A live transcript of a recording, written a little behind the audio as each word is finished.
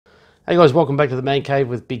Hey guys, welcome back to the Man Cave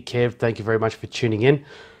with Big Kev. Thank you very much for tuning in.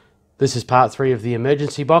 This is part 3 of the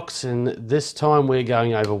emergency box, and this time we're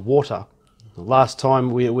going over water. Last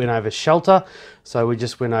time we went over shelter, so we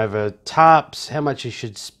just went over tarps, how much you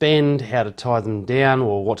should spend, how to tie them down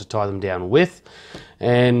or what to tie them down with,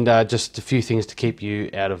 and just a few things to keep you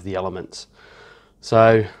out of the elements.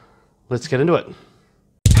 So let's get into it.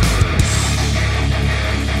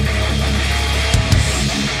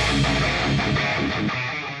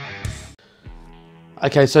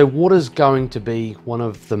 Okay, so water's going to be one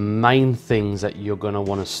of the main things that you're going to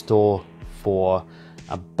want to store for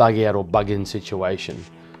a bug out or bug in situation.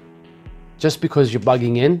 Just because you're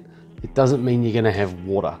bugging in, it doesn't mean you're going to have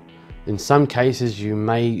water. In some cases, you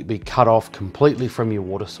may be cut off completely from your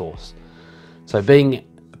water source. So being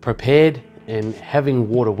prepared and having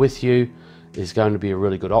water with you is going to be a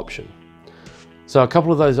really good option. So a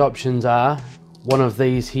couple of those options are one of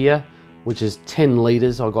these here, which is 10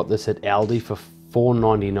 litres. I got this at Aldi for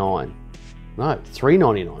 $4.99. No,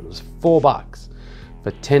 $3.99. It was $4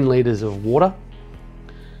 for 10 litres of water.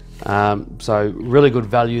 So really good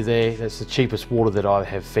value there. That's the cheapest water that I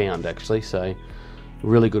have found actually, so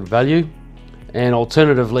really good value. And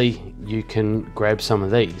alternatively, you can grab some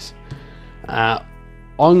of these. I'm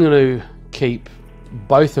going to keep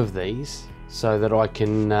both of these so that I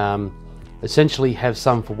can essentially have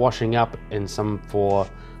some for washing up and some for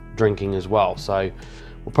drinking as well. So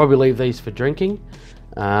we'll probably leave these for drinking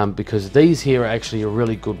because these here are actually a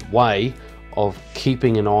really good way of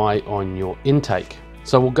keeping an eye on your intake.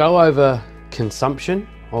 So we'll go over consumption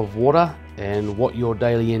of water and what your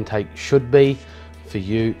daily intake should be for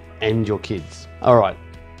you and your kids. All right,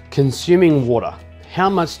 consuming water. How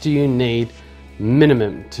much do you need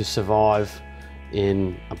minimum to survive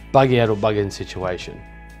in a bug out or bug in situation?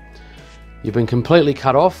 You've been completely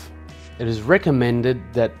cut off. It is recommended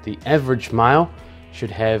that the average male should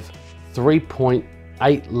have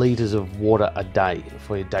 3.8 litres of water a day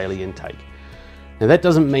for your daily intake. Now that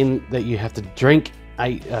doesn't mean that you have to drink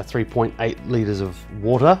 3.8 litres of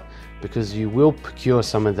water, because you will procure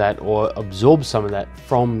some of that or absorb some of that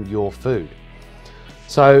from your food.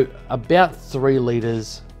 So about 3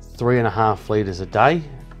 litres, 3.5 litres a day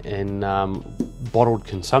in bottled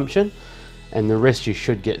consumption, and the rest you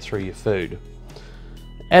should get through your food.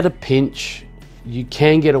 At a pinch, you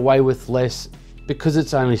can get away with less because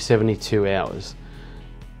it's only 72 hours.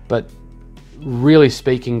 But really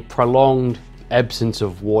speaking, prolonged absence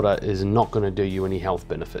of water is not going to do you any health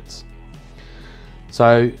benefits.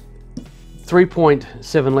 So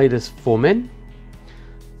 3.7 litres for men.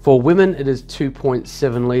 For women, it is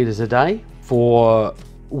 2.7 litres a day. For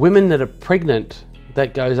women that are pregnant,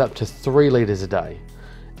 that goes up to 3 litres a day.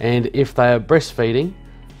 And if they are breastfeeding,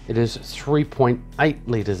 it is 3.8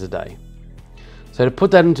 litres a day. So to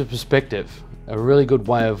put that into perspective, a really good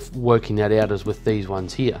way of working that out is with these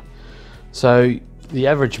ones here. So the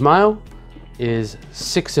average male is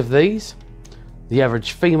 6 of these. The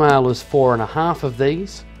average female is 4.5 of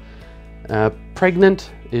these.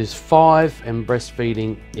 Pregnant is 5, and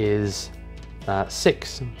breastfeeding is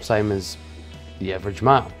 6, same as the average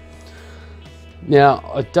male.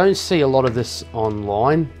 Now, I don't see a lot of this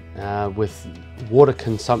online with water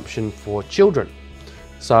consumption for children.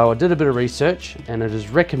 So I did a bit of research, and it is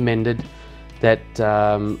recommended that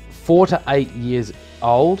 4 to 8 years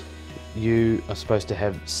old, you are supposed to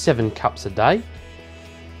have 7 cups a day.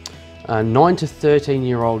 9 to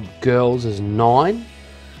 13-year-old girls is 9,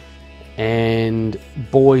 and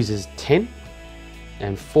boys is 10,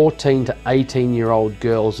 and 14 to 18-year-old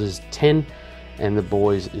girls is 10, and the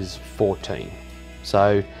boys is 14.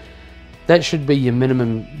 So that should be your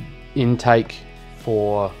minimum intake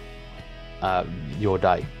for your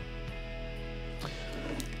day.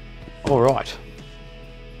 All right,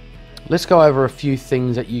 let's go over a few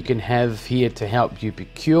things that you can have here to help you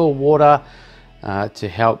procure water, to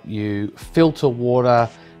help you filter water,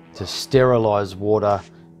 to sterilize water,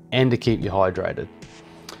 and to keep you hydrated.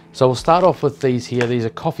 So we'll start off with these here. These are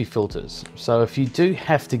coffee filters. So if you do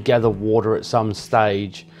have to gather water at some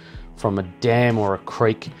stage from a dam or a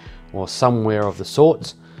creek or somewhere of the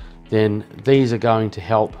sorts, then these are going to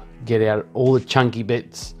help get out all the chunky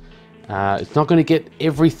bits. It's not going to get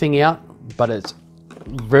everything out, but it's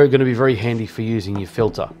going to be very handy for using your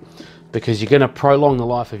filter, because you're going to prolong the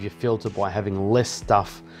life of your filter by having less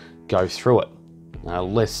stuff go through it,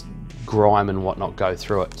 less grime and whatnot go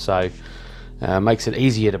through it. So makes it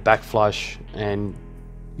easier to backflush, and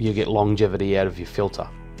you get longevity out of your filter.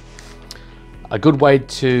 A good way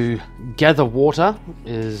to gather water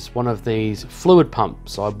is one of these fluid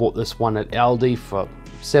pumps. I bought this one at Aldi for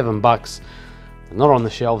 $7. They're not on the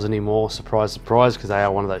shelves anymore, surprise surprise, because they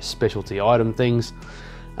are one of those specialty item things.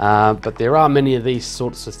 but there are many of these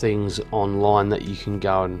sorts of things online that you can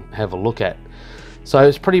go and have a look at. So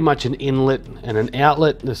it's pretty much an inlet and an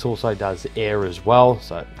outlet. This also does air as well,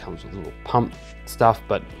 so it comes with a little pump stuff,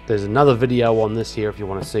 but there's another video on this here if you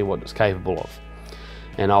want to see what it's capable of,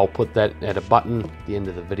 and I'll put that at a button at the end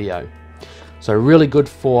of the video. So really good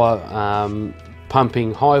for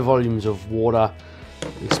pumping high volumes of water,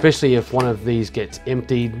 especially if one of these gets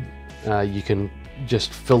emptied. You can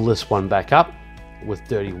just fill this one back up with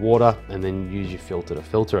dirty water and then use your filter to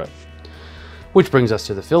filter it. Which brings us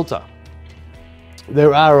to the filter.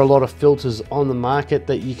 There are a lot of filters on the market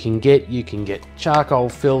that you can get. You can get charcoal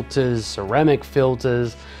filters, ceramic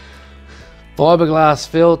filters, fiberglass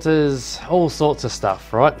filters, all sorts of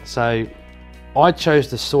stuff, right? So I chose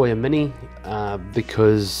the Sawyer Mini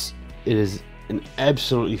because it is an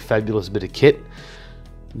absolutely fabulous bit of kit.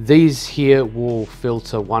 These here will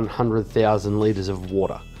filter 100,000 litres of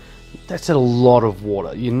water. That's a lot of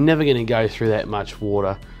water. You're never going to go through that much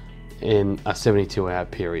water in a 72-hour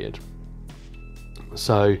period.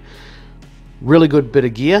 So really good bit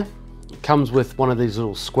of gear. It comes with one of these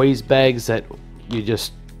little squeeze bags that you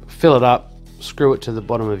just fill it up, screw it to the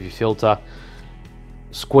bottom of your filter,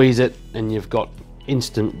 squeeze it, and you've got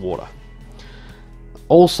instant water.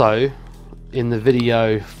 Also, in the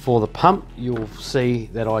video for the pump, you'll see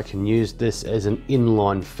that I can use this as an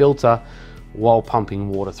inline filter while pumping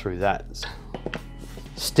water through that.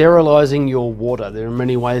 Sterilizing your water. There are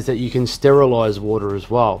many ways that you can sterilize water as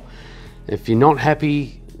well. If you're not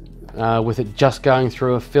happy with it just going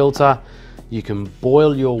through a filter, you can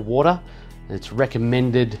boil your water. It's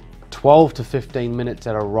recommended 12 to 15 minutes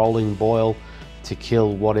at a rolling boil to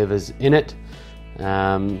kill whatever's in it.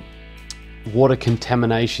 Water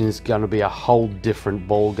contamination is going to be a whole different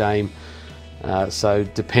ball game. So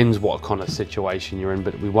depends what kind of situation you're in,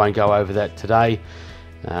 but we won't go over that today.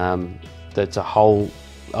 That's a whole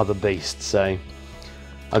other beast. So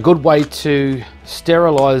a good way to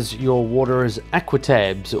sterilize your water is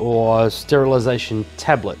aquatabs or sterilization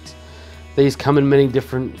tablets. These come in many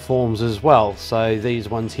different forms as well. So these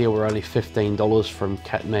ones here were only $15 from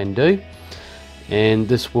Kathmandu, and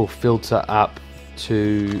this will filter up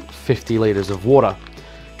to 50 litres of water.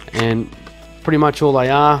 And pretty much all they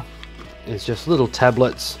are is just little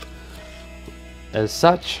tablets as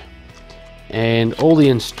such, and all the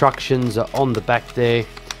instructions are on the back there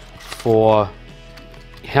for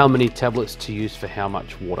how many tablets to use for how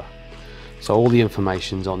much water. So all the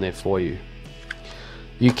information's on there for you.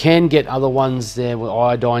 You can get other ones there with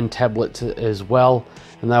iodine tablets as well,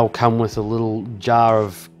 and they'll come with a little jar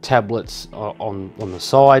of tablets on the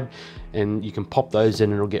side, and you can pop those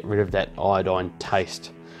in and it'll get rid of that iodine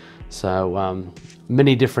taste. So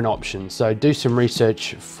many different options. So do some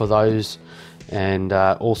research for those, and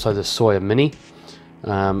also the Sawyer Mini,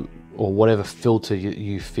 or whatever filter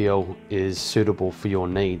you feel is suitable for your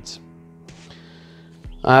needs.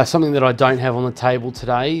 Something that I don't have on the table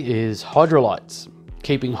today is hydrolytes.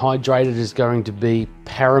 Keeping hydrated is going to be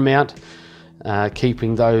paramount.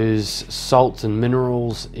 Keeping those salts and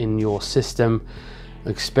minerals in your system,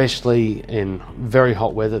 especially in very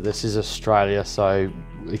hot weather. This is Australia, so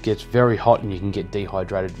it gets very hot and you can get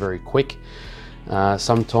dehydrated very quick.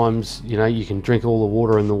 Sometimes, you know, you can drink all the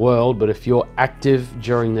water in the world, but if you're active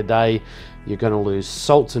during the day, you're going to lose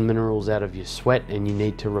salts and minerals out of your sweat, and you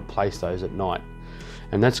need to replace those at night.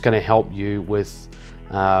 And that's going to help you with,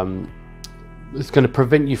 it's going to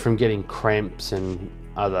prevent you from getting cramps and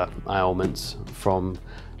other ailments from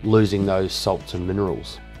losing those salts and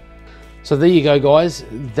minerals. So there you go, guys.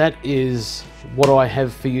 That is what I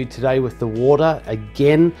have for you today with the water.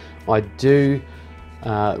 Again, I do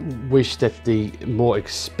wish that the more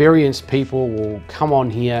experienced people will come on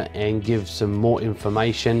here and give some more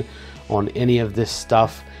information on any of this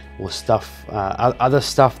stuff, or other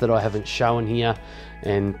stuff that I haven't shown here,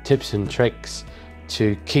 and tips and tricks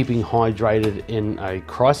to keeping hydrated in a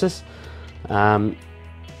crisis.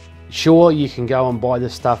 Sure, you can go and buy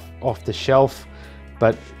this stuff off the shelf,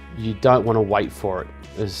 but you don't want to wait for it.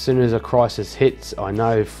 As soon as a crisis hits, I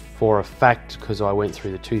know for a fact, because I went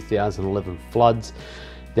through the 2011 floods,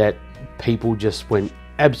 that people just went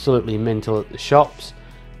absolutely mental at the shops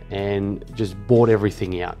and just bought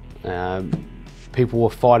everything out. People were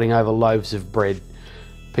fighting over loaves of bread,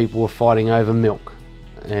 people were fighting over milk,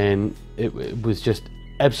 and it was just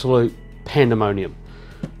absolute pandemonium.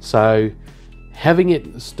 So having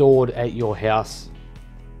it stored at your house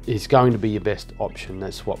is going to be your best option.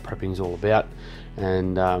 That's what prepping is all about,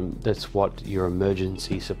 and that's what your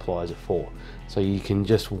emergency supplies are for. So you can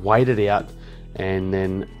just wait it out, and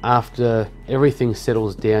then after everything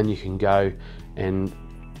settles down, you can go and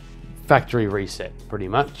factory reset, pretty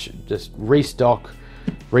much just restock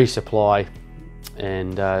resupply,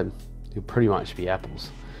 and you'll pretty much be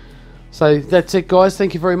apples. So that's it, guys.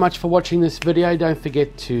 Thank you very much for watching this video. Don't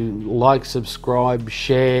forget to like, subscribe,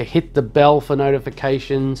 share, hit the bell for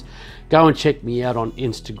notifications. Go and check me out on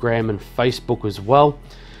Instagram and Facebook as well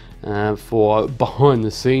for behind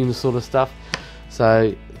the scenes sort of stuff.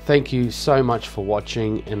 So thank you so much for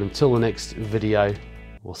watching, and until the next video,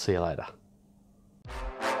 we'll see you later.